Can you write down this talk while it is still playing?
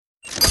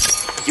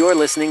You're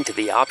listening to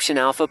the Option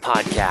Alpha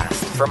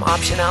podcast from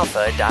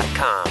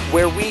OptionAlpha.com,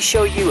 where we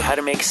show you how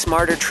to make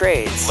smarter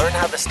trades, learn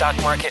how the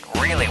stock market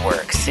really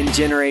works, and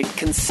generate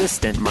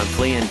consistent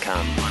monthly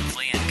income.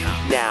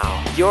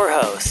 Now, your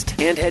host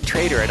and head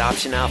trader at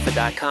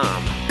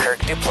OptionAlpha.com, Kirk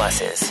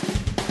Duplessis.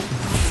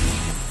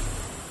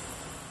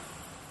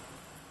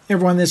 Hey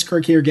everyone, this is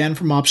Kirk here again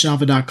from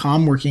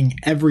OptionAlpha.com, working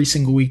every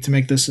single week to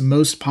make this the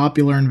most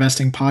popular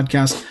investing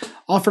podcast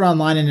offered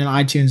online and in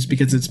iTunes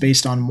because it's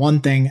based on one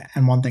thing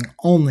and one thing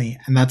only,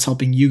 and that's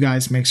helping you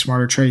guys make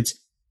smarter trades.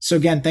 So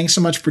again, thanks so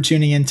much for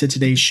tuning in to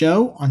today's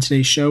show. On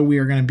today's show, we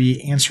are going to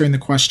be answering the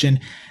question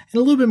in a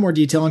little bit more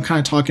detail and kind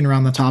of talking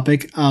around the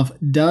topic of,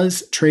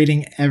 does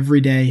trading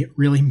every day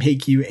really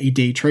make you a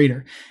day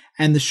trader?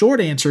 And the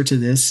short answer to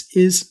this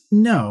is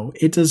no,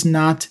 it does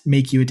not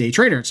make you a day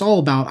trader. It's all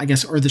about, I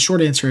guess, or the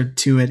short answer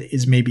to it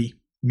is maybe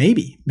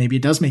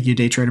it does make you a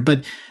day trader.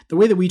 But the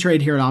way that we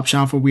trade here at Option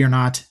Alpha, we are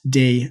not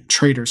day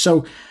traders.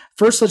 So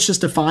first, let's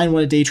just define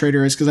what a day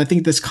trader is, because I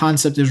think this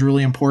concept is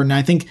really important.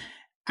 I think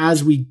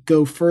as we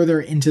go further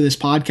into this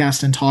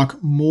podcast and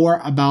talk more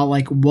about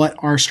like what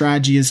our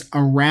strategy is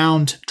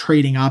around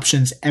trading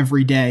options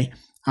every day,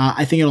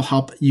 I think it'll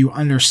help you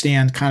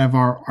understand kind of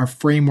our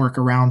framework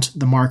around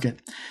the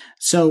market.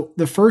 So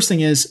the first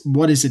thing is,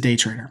 what is a day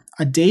trader?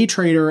 A day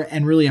trader,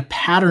 and really a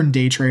pattern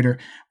day trader,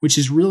 which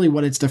is really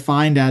what it's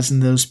defined as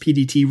in those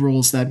PDT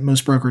rules that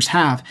most brokers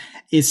have,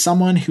 is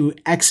someone who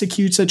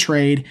executes a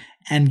trade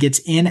and gets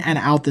in and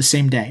out the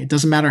same day. It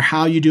doesn't matter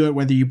how you do it,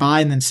 whether you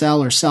buy and then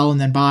sell or sell and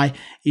then buy,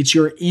 it's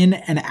you're in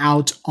and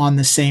out on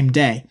the same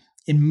day.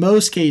 In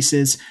most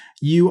cases,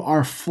 you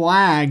are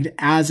flagged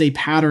as a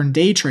pattern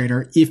day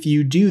trader if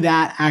you do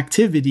that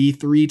activity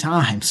 3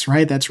 times,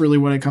 right? That's really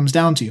what it comes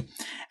down to.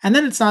 And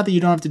then it's not that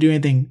you don't have to do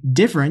anything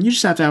different. You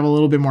just have to have a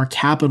little bit more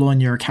capital in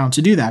your account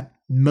to do that.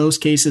 In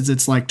most cases,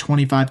 it's like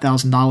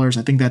 $25,000.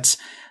 I think that's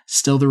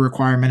still the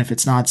requirement. If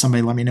it's not,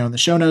 somebody let me know in the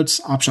show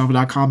notes,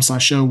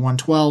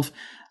 optionalpha.com/show112.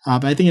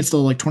 But I think it's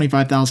still like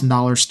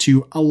 $25,000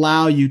 to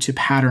allow you to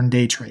pattern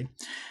day trade.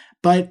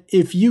 But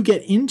if you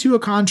get into a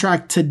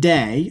contract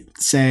today,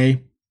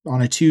 say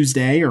on a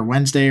Tuesday or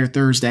Wednesday or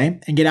Thursday,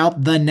 and get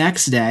out the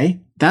next day,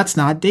 that's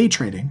not day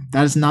trading.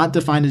 That is not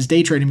defined as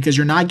day trading because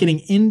you're not getting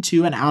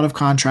into and out of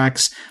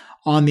contracts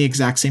on the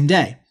exact same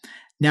day.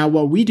 Now,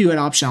 what we do at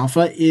Option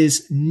Alpha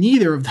is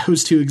neither of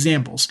those two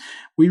examples.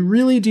 We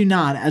really do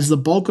not, as the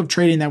bulk of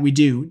trading that we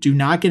do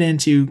not get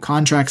into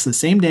contracts the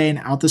same day and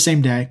out the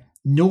same day,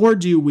 nor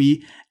do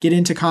we get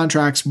into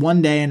contracts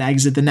one day and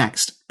exit the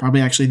next.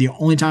 Probably actually the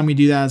only time we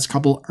do that is a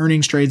couple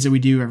earnings trades that we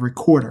do every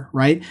quarter,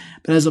 right?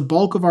 But as a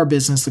bulk of our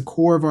business, the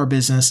core of our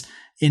business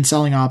in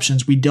selling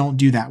options, we don't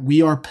do that.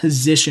 We are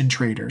position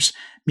traders,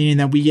 meaning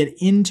that we get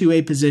into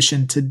a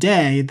position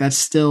today that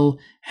still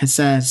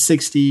has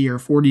 60 or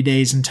 40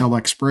 days until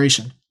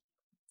expiration.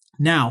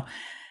 Now,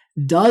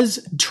 does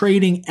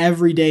trading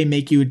every day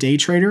make you a day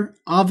trader?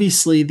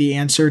 Obviously, the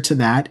answer to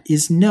that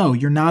is no,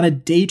 you're not a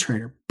day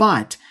trader.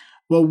 But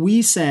what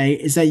we say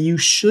is that you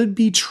should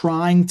be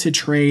trying to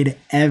trade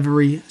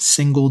every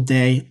single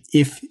day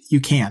if you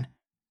can.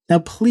 Now,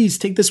 please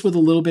take this with a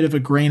little bit of a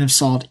grain of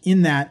salt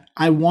in that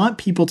I want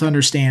people to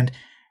understand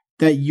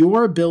that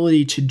your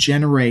ability to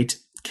generate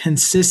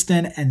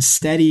consistent and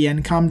steady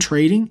income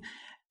trading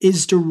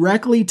is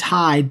directly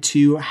tied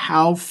to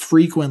how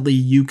frequently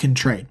you can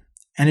trade.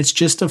 And it's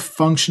just a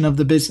function of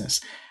the business.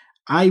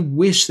 I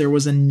wish there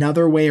was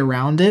another way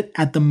around it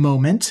at the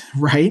moment,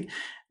 right?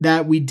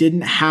 That we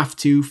didn't have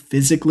to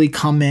physically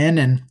come in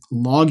and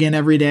log in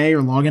every day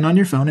or log in on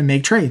your phone and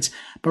make trades.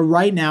 But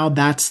right now,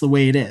 that's the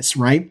way it is,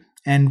 right?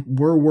 And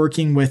we're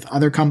working with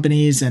other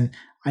companies, and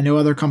I know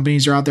other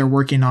companies are out there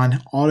working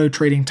on auto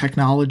trading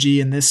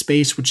technology in this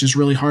space, which is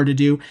really hard to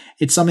do.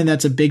 It's something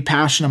that's a big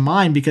passion of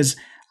mine because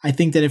I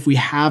think that if we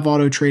have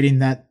auto trading,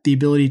 that the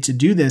ability to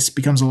do this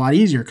becomes a lot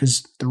easier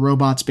because the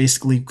robots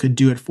basically could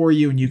do it for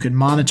you and you could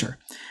monitor.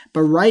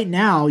 But right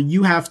now,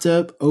 you have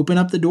to open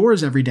up the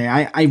doors every day.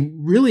 I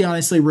really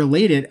honestly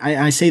relate it.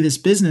 I say this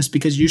business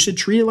because you should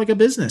treat it like a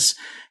business.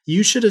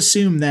 You should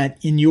assume that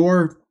in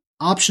your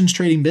options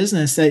trading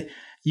business that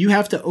you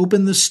have to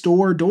open the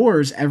store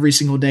doors every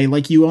single day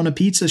like you own a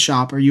pizza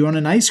shop or you own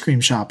an ice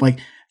cream shop. Like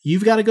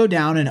you've got to go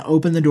down and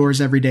open the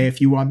doors every day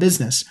if you want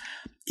business.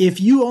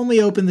 If you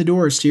only open the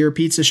doors to your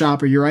pizza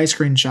shop or your ice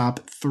cream shop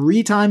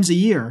 3 times a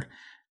year,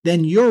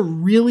 then you're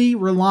really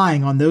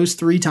relying on those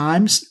 3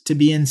 times to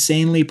be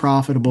insanely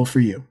profitable for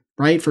you,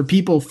 right? For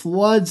people,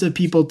 floods of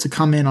people to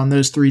come in on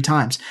those 3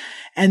 times.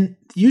 And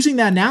using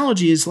that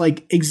analogy is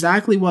like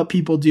exactly what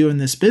people do in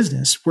this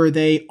business where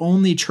they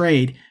only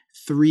trade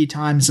 3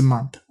 times a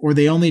month, or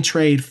they only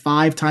trade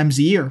 5 times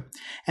a year.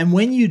 And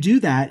when you do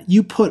that,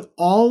 you put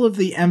all of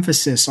the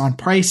emphasis on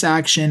price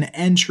action,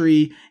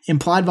 entry,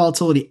 implied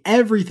volatility.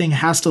 Everything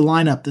has to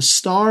line up. The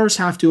stars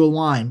have to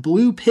align.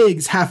 Blue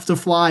pigs have to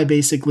fly,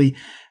 basically,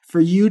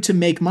 for you to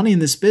make money in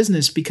this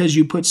business because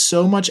you put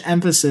so much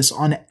emphasis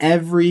on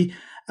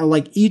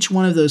each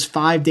one of those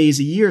 5 days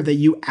a year that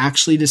you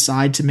actually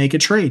decide to make a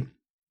trade.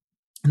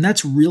 And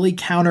that's really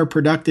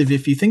counterproductive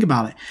if you think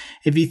about it.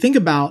 If you think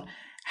about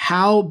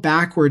how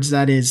backwards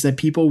that is that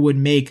people would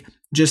make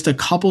just a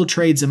couple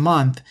trades a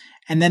month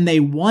and then they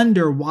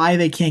wonder why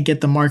they can't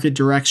get the market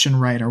direction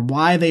right or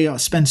why they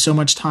spend so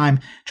much time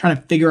trying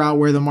to figure out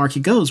where the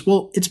market goes.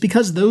 Well, it's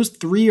because those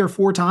 3 or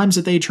 4 times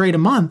that they trade a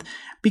month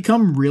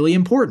become really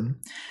important.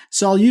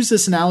 So I'll use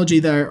this analogy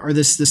there, or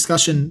this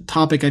discussion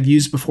topic I've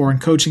used before in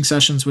coaching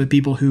sessions with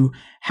people who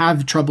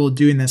have trouble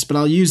doing this, but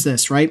I'll use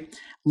this, right?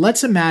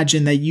 Let's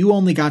imagine that you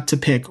only got to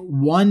pick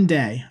one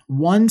day,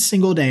 one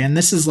single day, and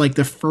this is like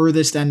the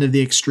furthest end of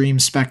the extreme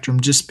spectrum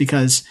just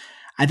because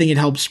I think it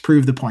helps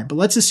prove the point. But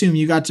let's assume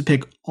you got to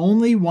pick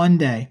only one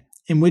day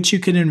in which you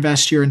could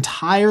invest your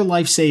entire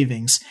life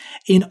savings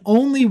in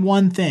only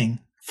one thing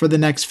for the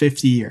next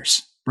 50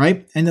 years,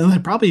 right? And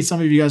then probably some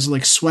of you guys are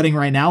like sweating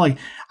right now. Like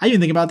I even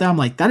think about that. I'm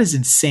like, that is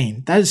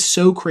insane. That is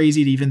so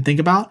crazy to even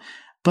think about.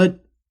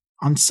 But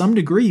on some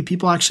degree,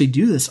 people actually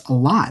do this a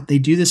lot. They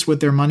do this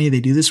with their money.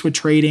 They do this with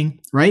trading,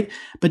 right?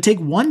 But take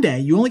one day.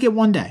 You only get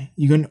one day.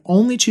 You can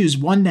only choose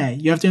one day.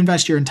 You have to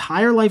invest your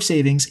entire life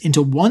savings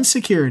into one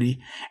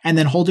security and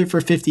then hold it for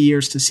 50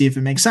 years to see if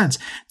it makes sense.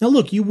 Now,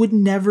 look, you would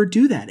never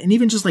do that. And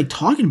even just like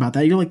talking about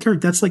that, you're like,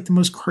 Kirk, that's like the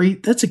most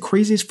that's the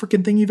craziest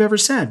freaking thing you've ever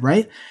said,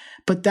 right?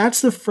 But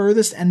that's the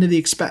furthest end of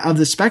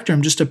the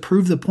spectrum, just to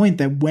prove the point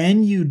that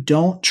when you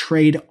don't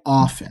trade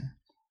often,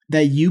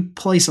 that you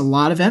place a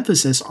lot of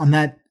emphasis on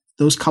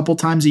those couple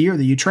times a year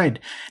that you trade.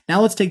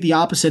 Now let's take the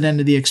opposite end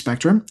of the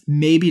spectrum,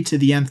 maybe to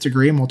the nth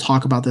degree, and we'll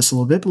talk about this a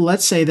little bit. But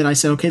let's say that I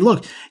said, okay,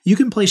 look, you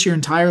can place your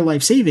entire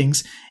life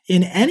savings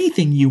in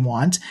anything you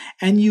want,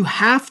 and you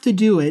have to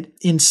do it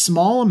in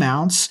small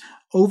amounts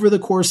over the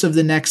course of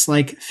the next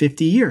like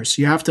 50 years.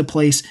 You have to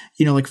place,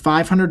 like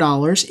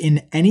 $500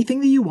 in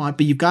anything that you want,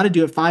 but you've got to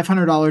do it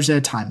 $500 at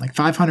a time, like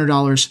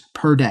 $500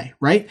 per day,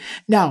 right?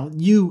 Now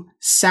you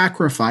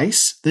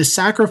sacrifice. The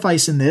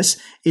sacrifice in this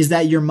is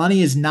that your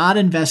money is not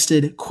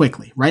invested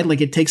quickly, right?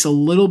 Like it takes a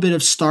little bit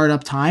of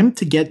startup time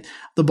to get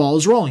the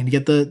balls rolling, to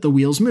get the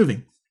wheels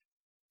moving.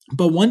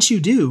 But once you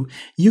do,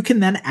 you can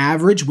then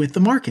average with the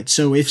market.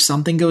 So if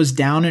something goes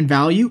down in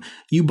value,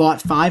 you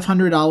bought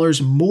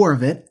 $500 more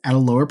of it at a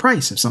lower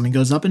price. If something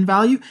goes up in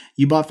value,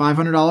 you bought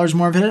 $500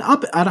 more of it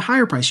up at a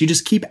higher price. You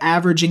just keep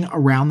averaging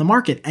around the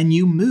market and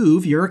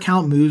your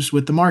account moves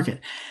with the market.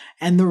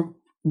 And the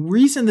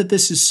reason that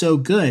this is so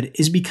good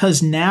is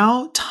because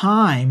now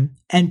time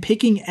and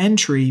picking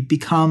entry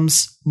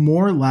becomes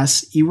more or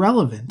less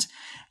irrelevant.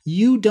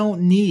 You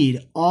don't need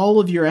all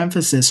of your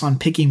emphasis on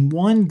picking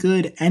one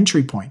good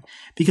entry point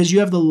because you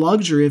have the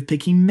luxury of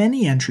picking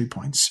many entry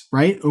points,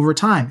 right, over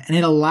time. And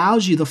it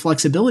allows you the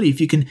flexibility, if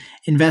you can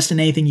invest in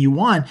anything you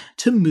want,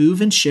 to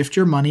move and shift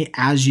your money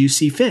as you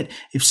see fit.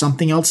 If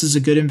something else is a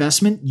good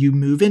investment, you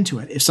move into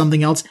it. If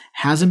something else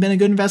hasn't been a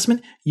good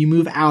investment, you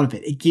move out of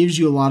it. It gives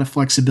you a lot of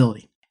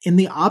flexibility. In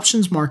the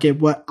options market,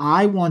 what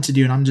I want to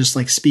do, and I'm just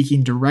like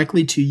speaking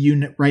directly to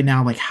you right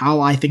now, like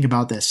how I think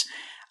about this,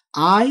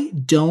 I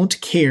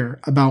don't care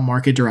about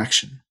market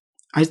direction.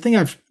 I think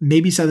I've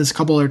maybe said this a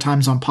couple other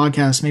times on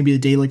podcasts, maybe the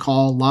daily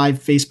call,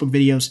 live Facebook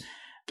videos,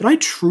 but I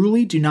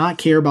truly do not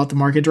care about the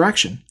market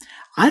direction.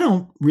 I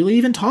don't really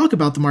even talk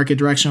about the market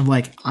direction of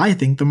like, I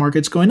think the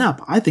market's going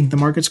up. I think the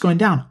market's going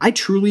down. I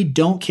truly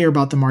don't care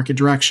about the market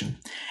direction.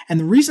 And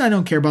the reason I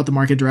don't care about the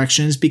market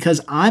direction is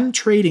because I'm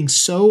trading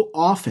so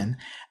often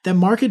that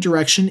market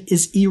direction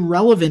is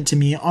irrelevant to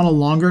me on a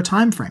longer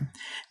time frame.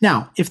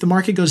 Now, if the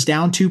market goes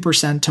down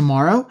 2%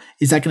 tomorrow,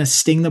 is that going to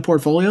sting the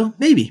portfolio?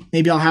 Maybe.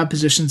 Maybe I'll have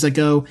positions that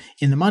go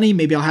in the money.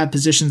 Maybe I'll have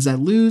positions that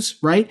lose,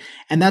 right?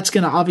 And that's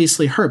going to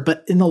obviously hurt.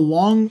 But in the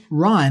long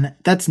run,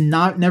 that's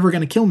never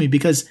going to kill me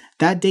because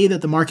that day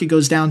that the market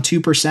goes down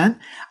 2%,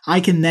 I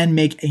can then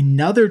make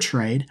another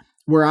trade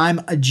where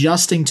I'm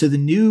adjusting to the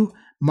new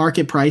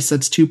market price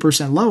that's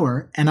 2%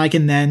 lower, and I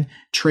can then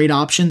trade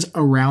options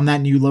around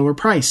that new lower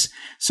price.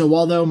 So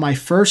although my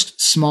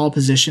first small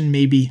position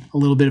may be a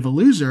little bit of a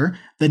loser,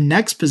 the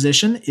next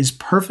position is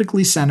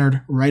perfectly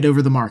centered right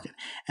over the market.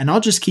 And I'll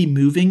just keep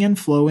moving and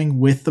flowing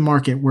with the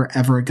market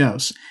wherever it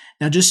goes.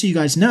 Now, just so you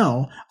guys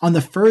know, on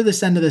the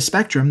furthest end of the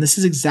spectrum, this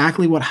is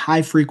exactly what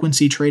high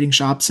frequency trading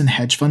shops and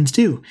hedge funds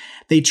do.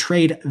 They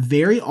trade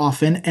very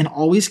often and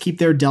always keep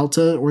their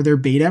delta or their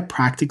beta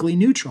practically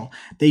neutral.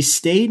 They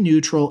stay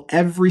neutral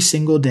every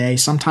single day,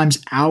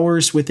 sometimes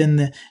hours within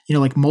the,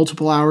 like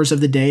multiple hours of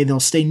the day,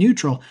 they'll stay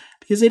neutral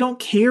because they don't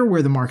care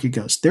where the market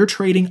goes. They're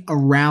trading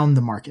around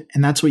the market,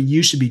 and that's what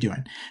you should be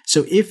doing.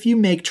 So if you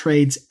make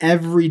trades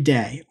every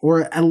day,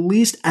 or at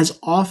least as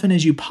often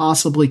as you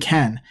possibly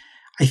can,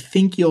 I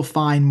think you'll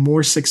find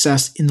more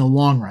success in the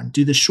long run.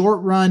 Do the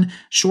short run,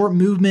 short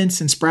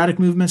movements and sporadic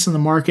movements in the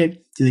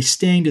market, do they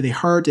sting? Do they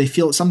hurt? Do they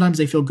feel, sometimes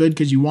they feel good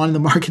because you wanted the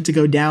market to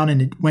go down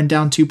and it went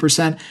down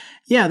 2%.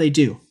 Yeah, they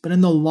do. But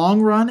in the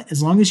long run,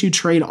 as long as you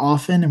trade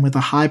often and with a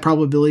high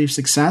probability of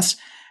success,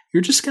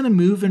 you're just going to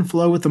move and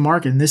flow with the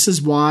market. And this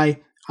is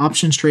why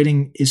options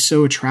trading is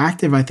so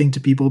attractive, I think,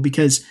 to people,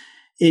 because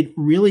it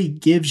really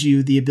gives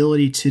you the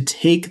ability to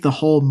take the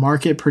whole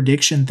market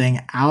prediction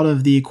thing out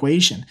of the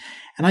equation.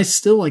 And I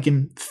still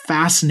am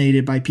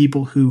fascinated by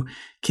people who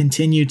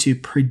continue to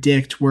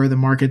predict where the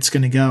market's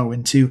going to go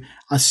and to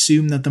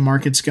assume that the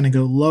market's going to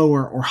go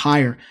lower or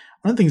higher.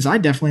 One of the things I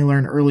definitely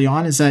learned early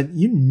on is that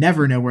you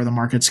never know where the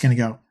market's going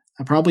to go.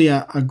 Probably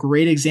a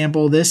great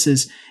example of this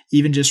is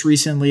even just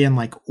recently in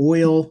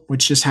oil,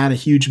 which just had a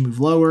huge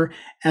move lower,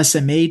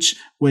 SMH,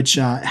 which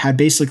had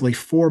basically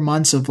 4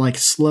 months of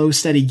slow,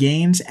 steady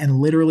gains and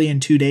literally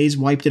in 2 days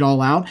wiped it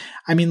all out.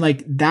 I mean,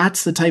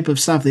 that's the type of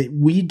stuff that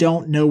we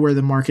don't know where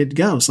the market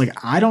goes.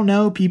 I don't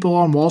know. People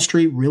on Wall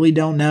Street really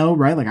don't know,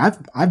 right?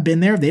 I've been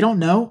there. They don't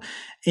know.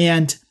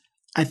 And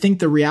I think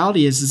the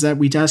reality is that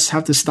we just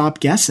have to stop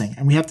guessing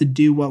and we have to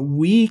do what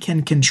we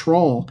can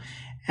control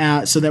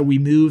so that we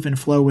move and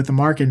flow with the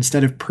market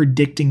instead of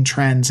predicting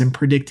trends and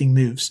predicting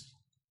moves.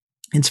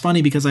 It's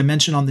funny because I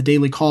mentioned on the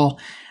daily call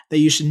that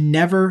you should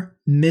never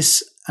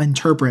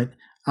misinterpret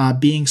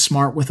being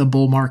smart with a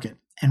bull market.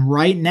 And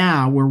right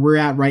now, where we're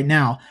at right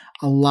now,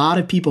 a lot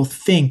of people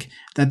think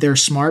that they're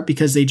smart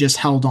because they just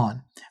held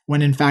on,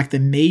 when in fact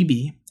that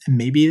maybe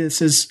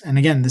this is, and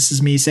again, this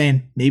is me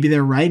saying maybe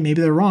they're right,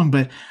 maybe they're wrong,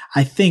 but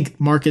I think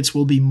markets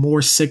will be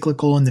more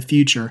cyclical in the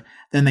future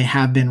than they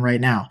have been right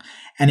now.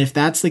 And if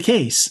that's the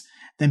case,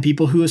 then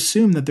people who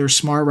assume that they're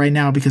smart right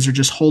now because they're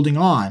just holding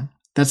on,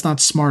 that's not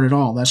smart at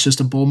all. That's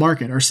just a bull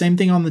market. Or same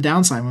thing on the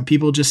downside. When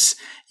people just,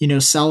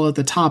 sell at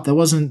the top, that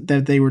wasn't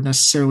that they were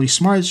necessarily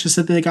smart. It's just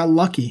that they got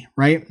lucky,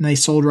 right? And they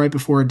sold right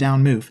before a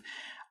down move.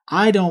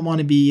 I don't want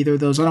to be either of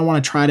those. I don't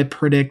want to try to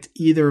predict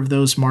either of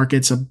those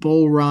markets, a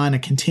bull run, a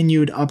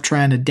continued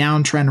uptrend, a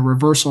downtrend, a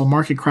reversal, a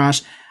market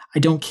crash. I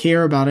don't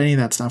care about any of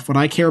that stuff. What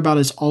I care about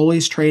is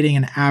always trading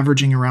and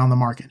averaging around the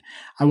market.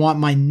 I want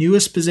my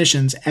newest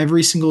positions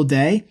every single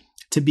day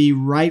to be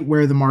right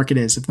where the market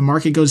is. If the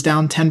market goes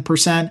down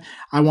 10%,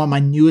 I want my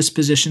newest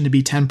position to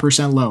be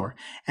 10% lower.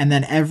 And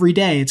then every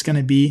day it's going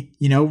to be,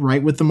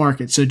 right with the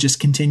market. So it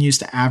just continues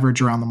to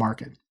average around the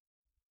market.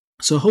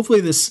 So hopefully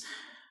this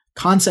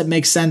concept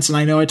makes sense. And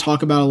I know I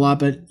talk about it a lot,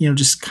 but,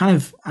 just kind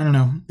of,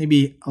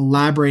 maybe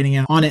elaborating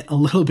on it a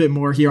little bit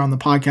more here on the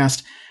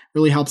podcast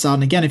really helps out.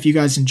 And again, if you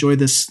guys enjoyed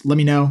this, let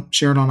me know,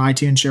 share it on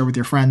iTunes, share it with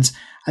your friends.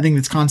 I think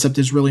this concept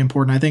is really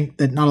important. I think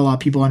that not a lot of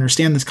people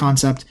understand this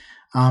concept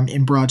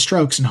in broad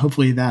strokes, and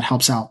hopefully that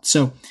helps out.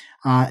 So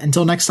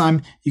until next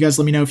time, you guys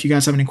let me know if you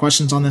guys have any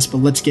questions on this, but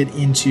let's get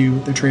into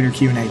the Trader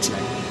Q&A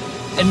today.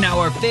 And now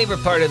our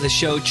favorite part of the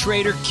show,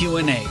 Trader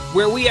Q&A,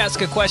 where we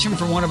ask a question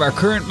from one of our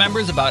current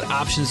members about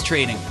options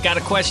trading. Got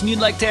a question you'd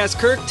like to ask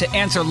Kirk to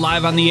answer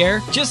live on the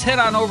air? Just head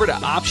on over to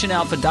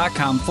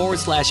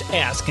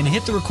optionalpha.com/ask and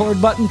hit the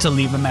record button to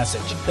leave a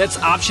message. That's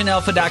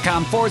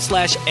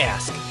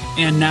optionalpha.com/ask.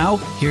 And now,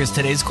 here's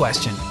today's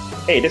question.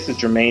 Hey, this is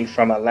Jermaine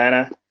from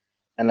Atlanta,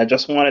 and I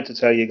just wanted to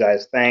tell you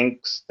guys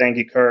thanks. Thank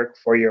you, Kirk,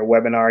 for your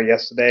webinar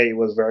yesterday. It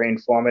was very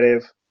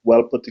informative,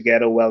 well put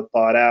together, well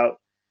thought out.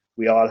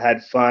 We all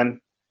had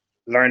fun,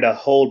 learned a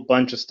whole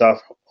bunch of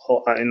stuff,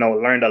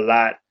 learned a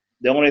lot.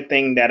 The only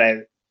thing that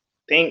I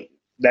think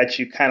that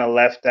you kind of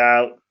left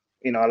out,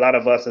 a lot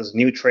of us as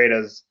new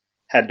traders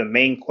had the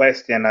main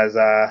question as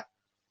how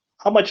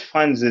much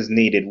funds is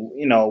needed?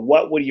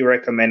 What would you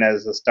recommend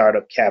as a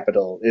startup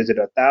capital? Is it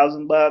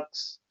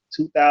 $1,000,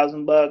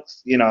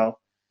 $2,000?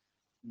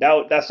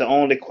 That's the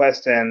only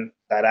question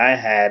that I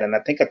had, and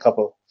I think a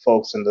couple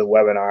folks in the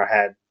webinar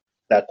had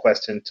that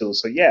question too.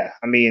 So yeah,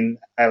 I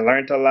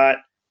learned a lot.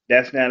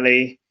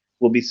 Definitely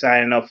will be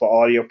signing up for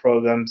all your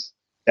programs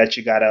that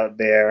you got out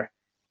there,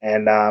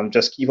 and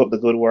just keep up the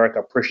good work.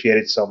 I appreciate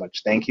it so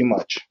much. Thank you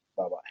much.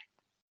 Bye-bye.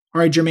 All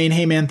right, Jermaine.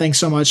 Hey, man, thanks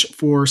so much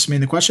for submitting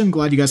the question.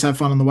 Glad you guys have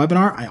fun on the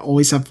webinar. I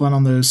always have fun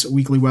on those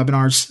weekly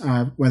webinars,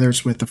 whether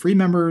it's with the free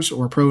members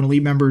or pro and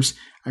elite members.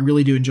 I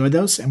really do enjoy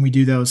those, and we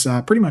do those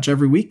pretty much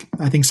every week.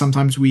 I think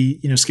sometimes we,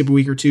 skip a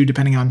week or two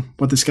depending on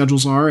what the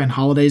schedules are and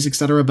holidays,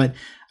 etc. But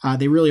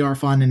they really are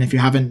fun. And if you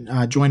haven't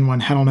joined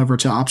one, head on over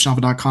to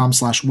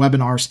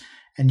optionalpha.com/webinars,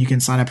 and you can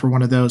sign up for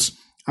one of those.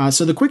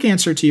 So the quick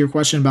answer to your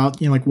question about,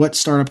 what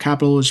startup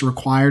capital is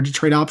required to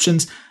trade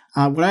options.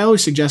 What I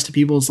always suggest to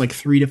people is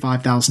 $3,000 to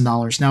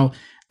 $5,000. Now,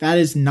 that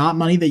is not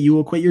money that you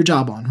will quit your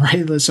job on,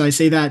 right? So I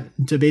say that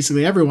to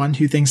basically everyone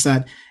who thinks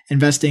that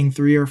investing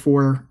 $3,000 or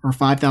 $4,000 or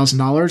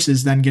 $5,000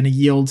 is then going to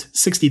yield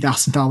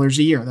 $60,000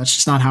 a year. That's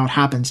just not how it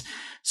happens.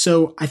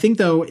 So I think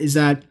though is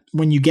that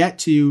when you get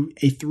to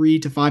a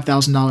 $3,000 to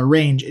 $5,000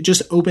 range, it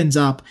just opens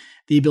up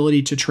the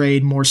ability to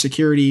trade more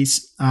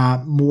securities,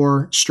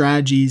 more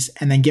strategies,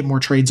 and then get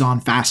more trades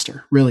on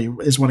faster, really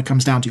is what it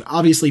comes down to.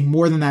 Obviously,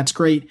 more than that's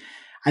great.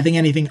 I think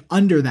anything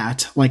under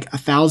that, like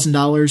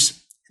 $1,000,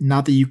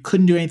 not that you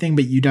couldn't do anything,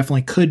 but you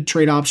definitely could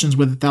trade options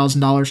with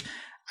 $1,000.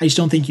 I just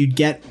don't think you'd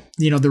get,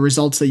 the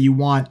results that you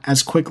want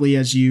as quickly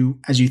as you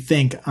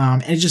think.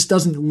 And it just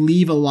doesn't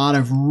leave a lot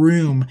of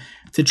room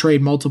to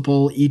trade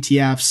multiple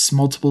ETFs,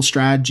 multiple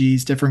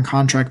strategies, different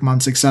contract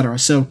months, etc.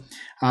 So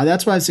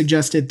That's why I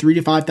suggested $3,000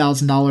 to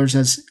 $5,000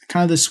 as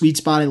kind of the sweet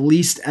spot, at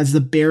least as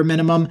the bare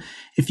minimum.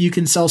 If you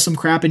can sell some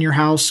crap in your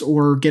house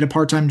or get a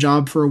part-time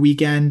job for a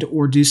weekend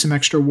or do some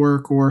extra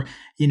work, or,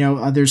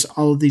 there's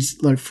all of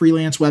these like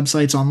freelance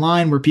websites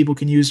online where people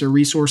can use their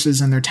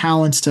resources and their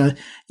talents to,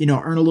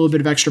 earn a little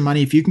bit of extra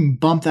money. If you can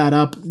bump that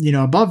up,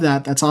 above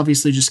that, that's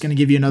obviously just going to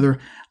give you another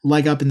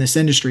leg up in this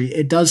industry.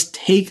 It does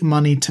take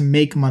money to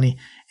make money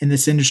in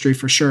this industry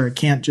for sure. It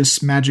can't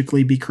just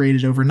magically be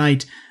created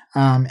overnight.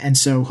 And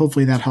so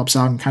hopefully that helps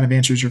out and kind of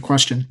answers your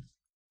question.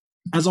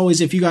 As always,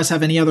 if you guys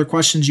have any other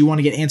questions you want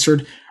to get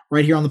answered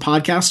right here on the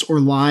podcast or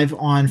live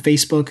on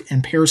Facebook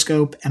and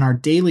Periscope and our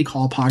daily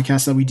call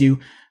podcast that we do,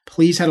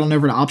 please head on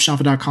over to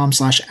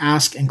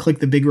optionalpha.com/ask and click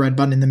the big red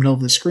button in the middle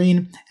of the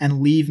screen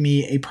and leave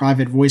me a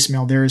private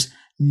voicemail. There is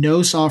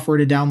no software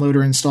to download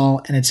or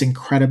install, and it's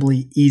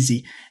incredibly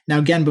easy. Now,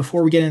 again,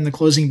 before we get into the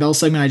closing bell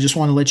segment, I just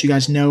want to let you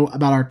guys know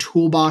about our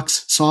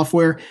Toolbox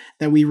software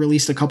that we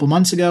released a couple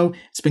months ago.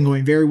 It's been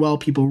going very well.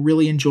 People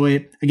really enjoy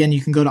it. Again,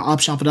 you can go to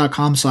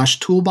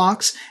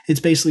optionalpha.com/toolbox. It's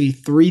basically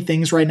 3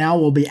 things right now.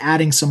 We'll be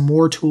adding some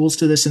more tools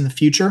to this in the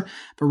future,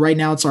 but right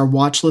now it's our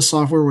watch list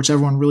software, which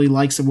everyone really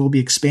likes, and we'll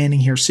be expanding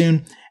here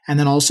soon. And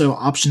then also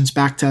options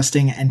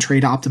backtesting and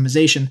trade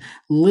optimization.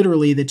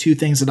 Literally the 2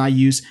 things that I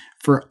use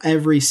for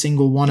every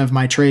single one of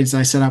my trades that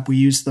I set up. We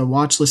use the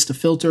watch list to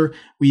filter.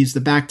 We use the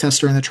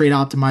backtester and the trade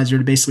optimizer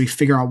to basically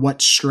figure out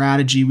what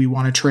strategy we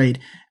want to trade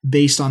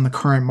based on the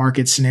current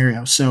market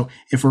scenario. So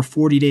if we're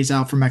 40 days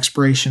out from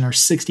expiration or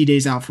 60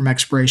 days out from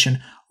expiration,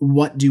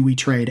 what do we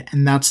trade?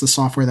 And that's the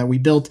software that we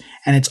built.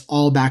 And it's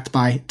all backed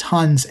by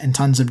tons and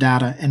tons of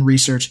data and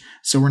research.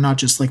 So we're not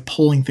just like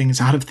pulling things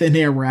out of thin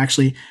air. We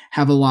actually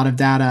have a lot of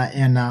data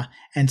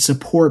and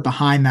support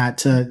behind that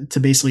to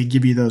basically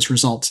give you those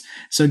results.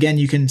 So again,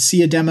 you can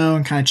see a demo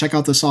and kind of check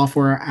out the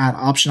software at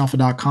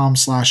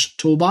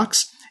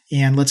optionalpha.com/toolbox.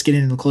 And let's get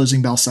into the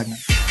closing bell segment.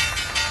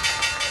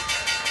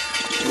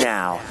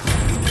 Now,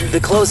 the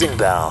closing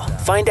bell.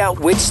 Find out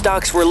which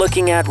stocks we're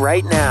looking at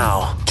right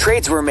now,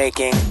 trades we're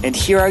making, and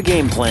hear our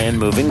game plan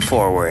moving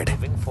forward.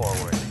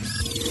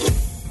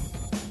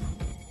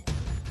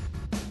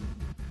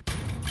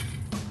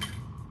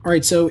 All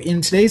right, so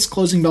in today's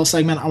closing bell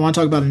segment, I want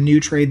to talk about a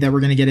new trade that we're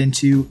going to get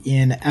into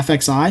in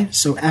FXI.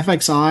 So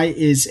FXI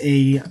is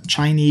a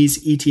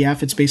Chinese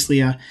ETF. It's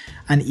basically an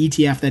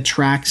ETF that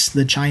tracks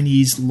the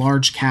Chinese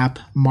large cap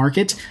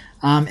market.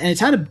 And it's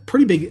had a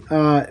pretty big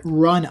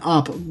run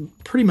up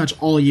pretty much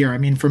all year. I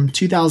mean, from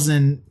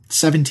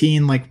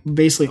 2017, like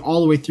basically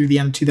all the way through the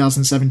end of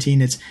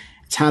 2017, it's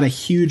had a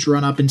huge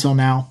run up until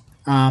now.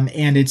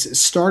 And it's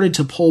started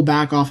to pull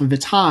back off of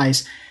its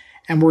highs.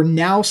 And we're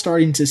now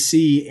starting to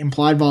see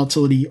implied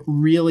volatility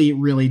really,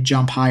 really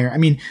jump higher. I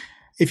mean,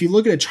 if you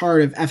look at a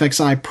chart of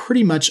FXI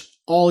pretty much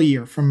all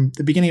year from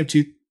the beginning of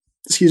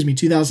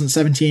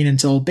 2017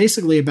 until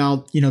basically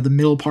about, the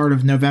middle part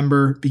of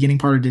November, beginning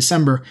part of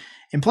December,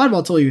 implied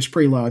volatility was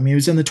pretty low. I mean, it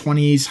was in the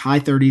 20s, high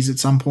 30s at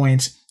some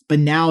points, but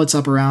now it's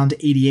up around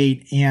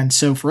 88. And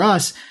so for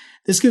us,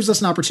 this gives us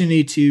an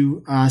opportunity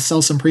to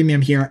sell some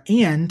premium here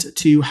and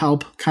to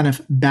help kind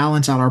of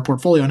balance out our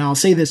portfolio. Now, I'll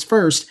say this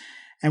first,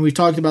 and we've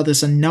talked about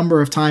this a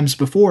number of times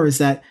before, is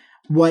that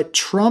what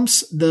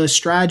trumps the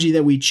strategy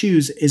that we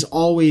choose is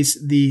always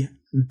the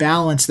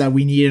balance that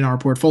we need in our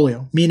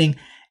portfolio. Meaning,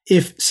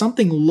 if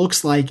something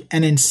looks like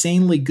an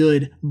insanely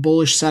good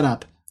bullish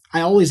setup,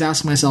 I always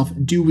ask myself,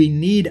 do we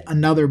need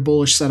another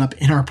bullish setup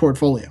in our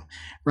portfolio,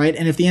 right?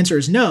 And if the answer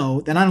is no,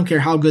 then I don't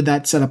care how good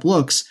that setup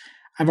looks.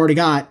 I've already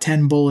got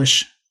 10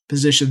 bullish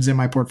positions in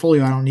my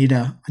portfolio. I don't need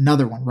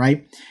another one,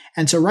 right?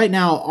 And so right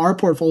now, our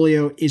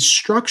portfolio is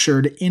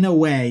structured in a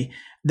way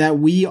that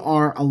we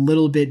are a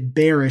little bit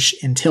bearish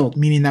in tilt,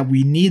 meaning that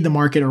we need the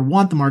market or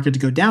want the market to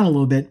go down a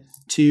little bit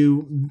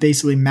to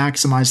basically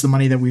maximize the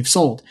money that we've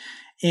sold.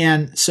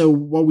 And so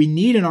what we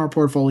need in our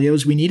portfolio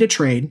is we need a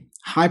trade,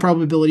 high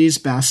probability is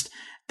best,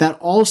 that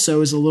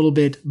also is a little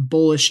bit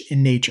bullish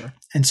in nature.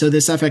 And so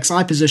this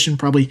FXI position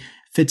probably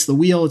fits the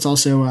wheel. It's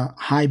also a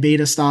high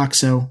beta stock,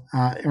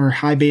 or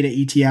high beta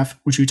ETF,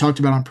 which we talked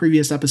about on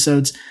previous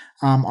episodes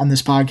on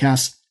this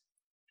podcast.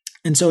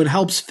 And so it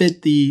helps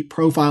fit the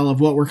profile of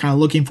what we're kind of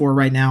looking for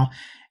right now,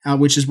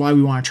 which is why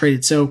we want to trade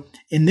it. So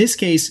in this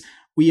case,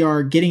 we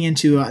are getting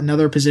into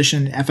another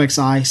position,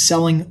 FXI,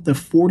 selling the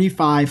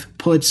 45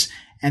 puts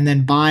and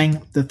then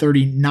buying the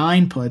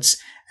 39 puts.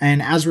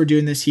 And as we're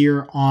doing this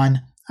here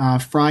on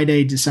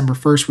Friday, December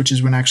 1st, which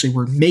is when actually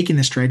we're making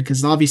this trade,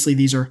 because obviously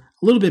these are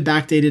a little bit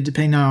backdated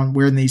depending on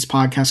where these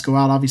podcasts go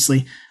out.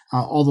 Obviously,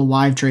 all the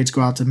live trades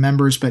go out to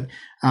members. But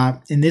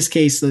in this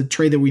case, the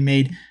trade that we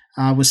made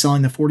was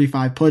selling the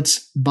 45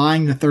 puts,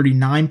 buying the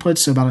 39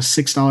 puts, so about a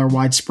 $6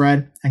 wide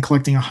spread, and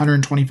collecting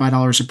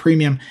 $125 of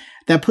premium.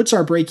 That puts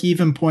our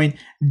break-even point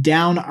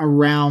down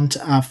around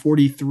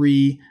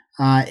 43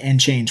 and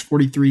change,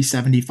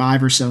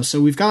 43.75 or so. So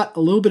we've got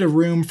a little bit of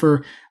room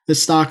for the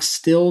stock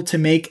still to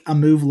make a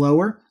move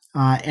lower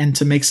and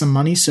to make some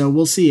money. So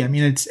we'll see. I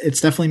mean,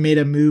 it's definitely made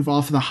a move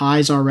off of the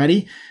highs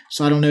already.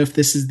 So I don't know if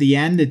this is the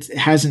end. It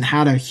hasn't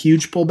had a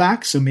huge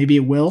pullback, so maybe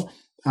it will.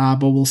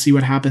 but we'll see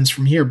what happens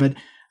from here. But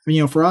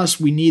for us,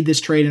 we need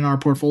this trade in our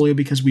portfolio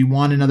because we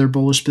want another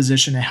bullish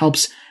position. It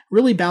helps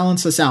really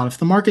balance us out. If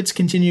the markets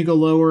continue to go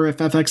lower, if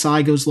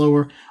FXI goes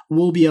lower,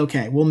 we'll be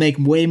okay. We'll make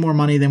way more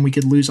money than we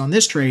could lose on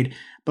this trade,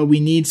 but we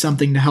need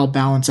something to help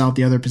balance out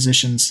the other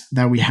positions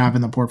that we have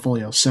in the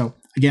portfolio. So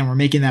again, we're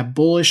making that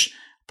bullish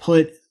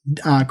put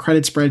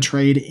credit spread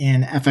trade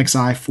in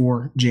FXI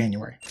for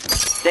January.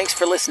 Thanks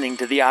for listening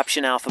to the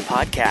Option Alpha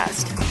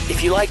podcast.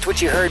 If you liked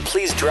what you heard,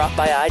 please drop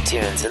by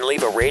iTunes and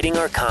leave a rating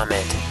or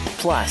comment.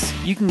 Plus,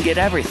 you can get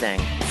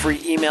everything: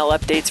 free email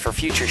updates for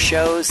future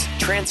shows,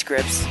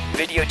 transcripts,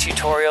 video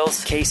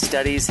tutorials, case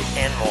studies,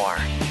 and more.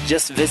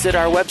 Just visit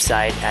our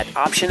website at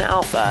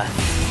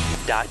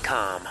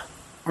optionalpha.com.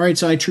 All right,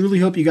 so I truly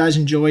hope you guys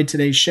enjoyed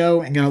today's show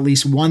and got at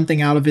least one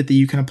thing out of it that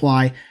you can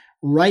apply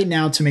right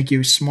now to make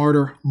you a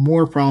smarter,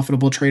 more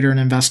profitable trader and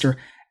investor.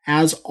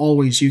 As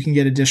always, you can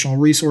get additional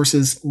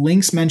resources,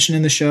 links mentioned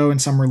in the show,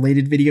 and some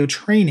related video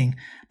training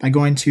by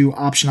going to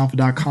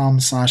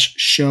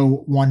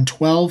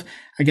optionalpha.com/show112.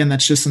 Again,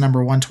 that's just the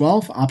number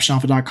 112,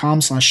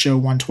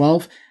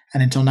 optionalpha.com/show112.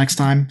 And until next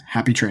time,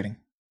 happy trading.